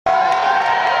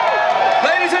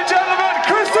ladies and gentlemen,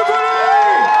 Christopher Lee!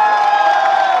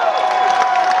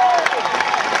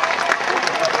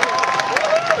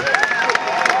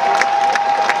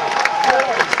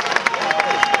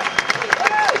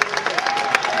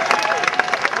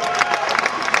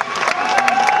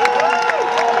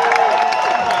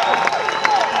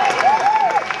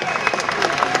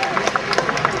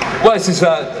 Well, this is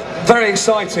very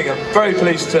exciting. I'm very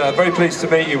pleased to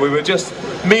meet you. We were just,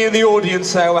 me and the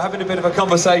audience there, we're having a bit of a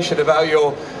conversation about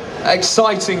your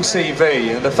exciting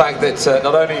CV and the fact that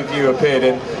not only have you appeared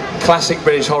in classic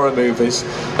British horror movies,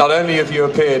 not only have you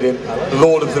appeared in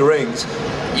Lord of the Rings,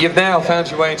 you've now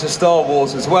found your way into Star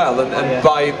Wars as well, and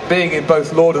by being in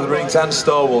both Lord of the Rings and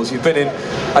Star Wars, you've been in,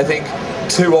 I think,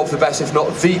 two of the best, if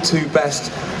not the two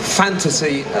best,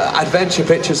 fantasy adventure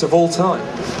pictures of all time.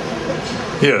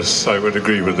 Yes, I would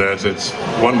agree with that. It's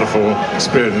a wonderful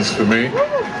experience for me.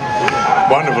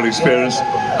 Wonderful experience.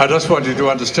 I just want you to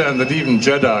understand that even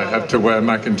Jedi have to wear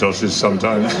Macintoshes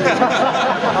sometimes.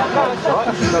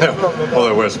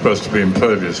 Although we're supposed to be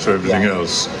impervious to everything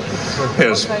else.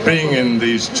 Yes, being in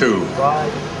these two,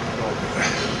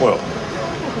 well,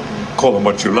 call them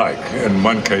what you like. In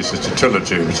one case it's a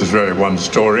trilogy, which is really one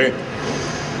story.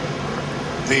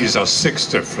 These are 6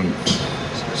 different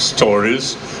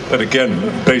stories, but again,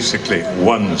 basically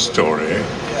one story.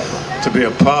 To be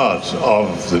a part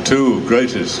of the 2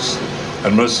 greatest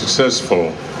and most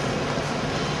successful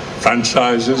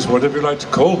franchises, whatever you like to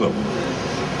call them,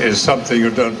 is something you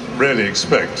don't really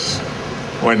expect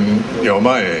when you're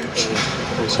my age.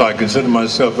 So I consider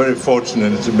myself very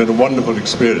fortunate. It's been a wonderful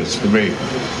experience for me,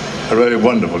 a really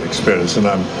wonderful experience, and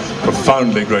I'm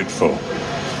profoundly grateful.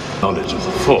 Knowledge of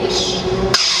the Force,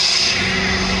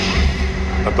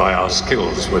 but by our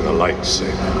skills with a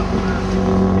lightsaber.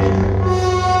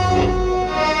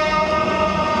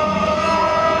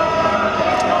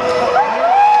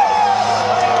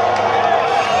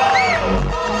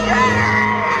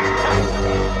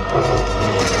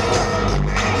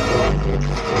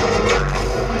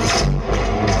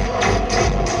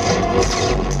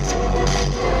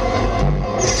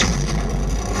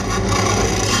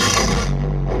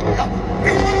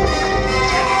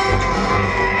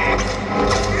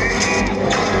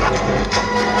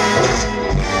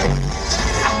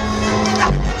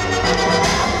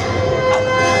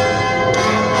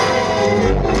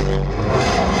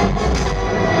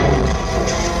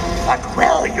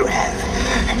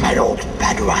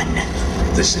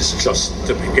 This is just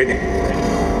the beginning.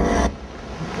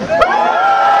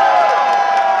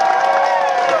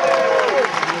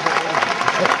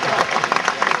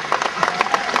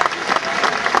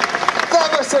 That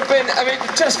must have been, I mean,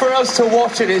 just for us to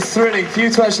watch it is thrilling. For you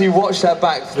to actually watch that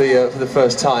back for the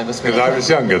first time. Because I was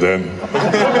younger then.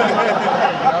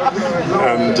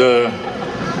 And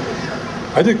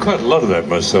I did quite a lot of that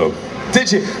myself.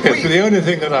 Did you? Yes, but the only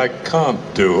thing that I can't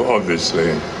do,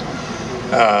 obviously,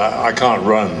 I can't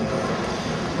run.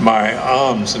 My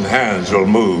arms and hands will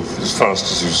move as fast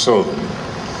as you saw them,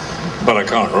 but I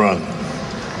can't run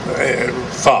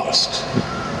fast.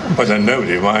 But then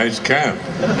nobody my age can.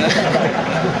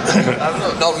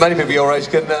 Not many people your age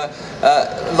can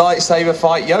lightsaber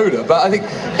fight Yoda, but I think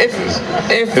if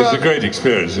it was a great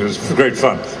experience. It was great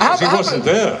fun. Because he wasn't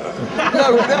there.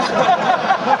 No.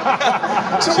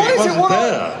 So he wasn't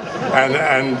there.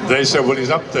 And they said, well,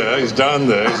 he's up there, he's down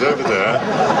there, he's over there,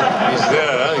 he's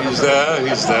there, he's there,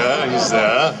 he's there, he's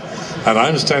there. And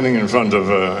I'm standing in front of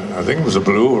I think it was a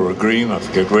blue or a green, I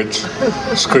forget which,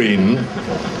 screen,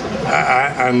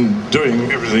 and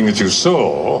doing everything that you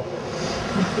saw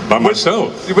by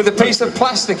myself. With a piece of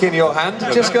plastic in your hand,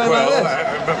 just going like this?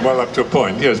 Well, up to a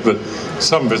point, yes, but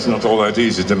some of it's not all that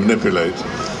easy to manipulate.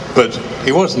 But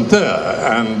he wasn't there,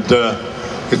 and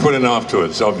he put in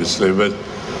afterwards, obviously, but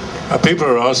people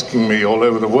are asking me all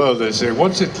over the world, they say,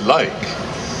 what's it like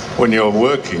when you're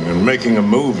working and making a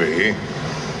movie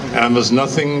and there's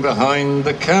nothing behind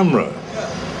the camera,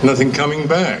 nothing coming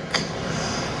back?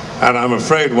 And I'm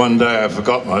afraid one day I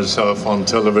forgot myself on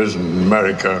television in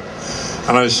America,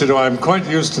 and I said, oh, I'm quite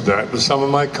used to that with some of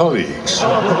my colleagues.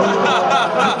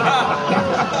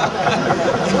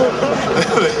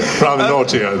 Rather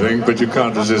naughty, I think, but you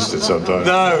can't resist it sometimes.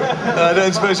 No, I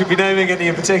don't suppose you'll be naming any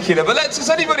in particular. But does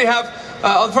anybody have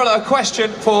on front a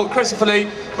question for Christopher Lee? Do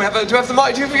we have the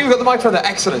mic? You've got the microphone there.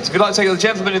 Excellent. If you'd like to take the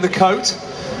gentleman in the coat.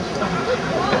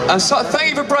 So, thank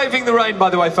you for braving the rain, by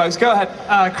the way, folks. Go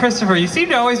ahead. Christopher, you seem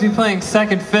to always be playing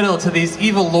second fiddle to these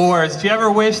evil lords. Do you ever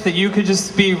wish that you could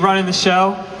just be running the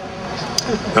show?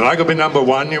 That I could be number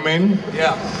one, you mean?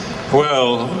 Yeah.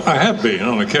 Well, I have been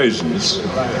on occasions,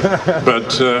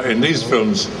 but in these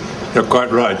films, you're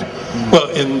quite right. Well,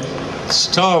 in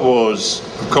Star Wars,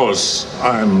 of course,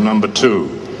 I'm number 2.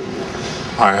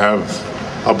 I have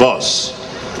a boss,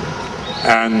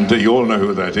 and you all know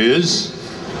who that is.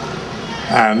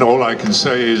 And all I can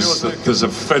say is that there's a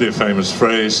very famous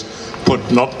phrase,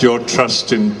 put not your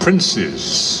trust in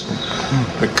princes,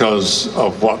 because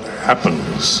of what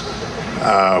happens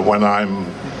when I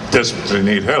desperately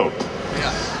need help.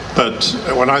 But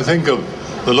when I think of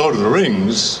the Lord of the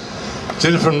Rings, it's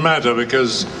a different matter,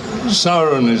 because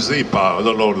Sauron is the power,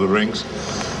 the Lord of the Rings,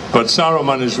 but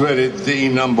Saruman is really the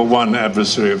number 1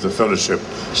 adversary of the Fellowship.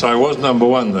 So I was number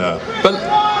 1 there. But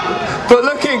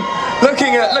looking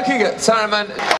at Saruman.